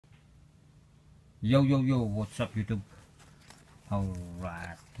Yo, what's up YouTube?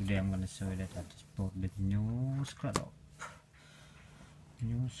 Alright, today I'm gonna show you that I just bought the new scrap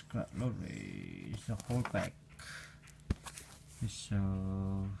load. It's a whole pack.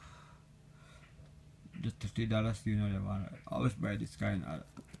 So just $50, you know that one. I always buy this kind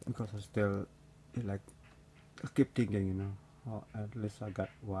because I still like I keep thinking, you know, oh, at least I got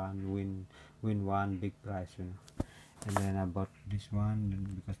win one big prize, you know. And then I bought this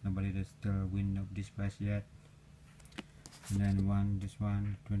one because nobody does still win of this prize yet. And then this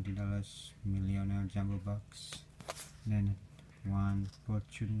one $20 millionaire jumbo box. Then one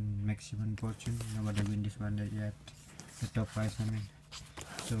fortune, maximum fortune, nobody win this one yet, the top prize I mean.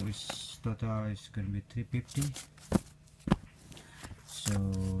 So it's total is gonna be 350. So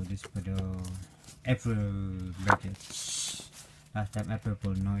this for the April budgets. Last time April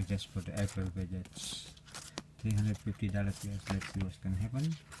pull, no, it's just for the April budgets. $350 guys. Let's see what's gonna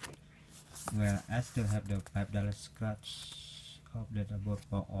happen. Well, I still have the $5 scratch of that I bought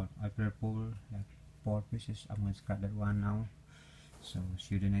for on April pool, like 4 pieces. I'm gonna scratch that one now. So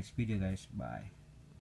see you in the next video guys. Bye.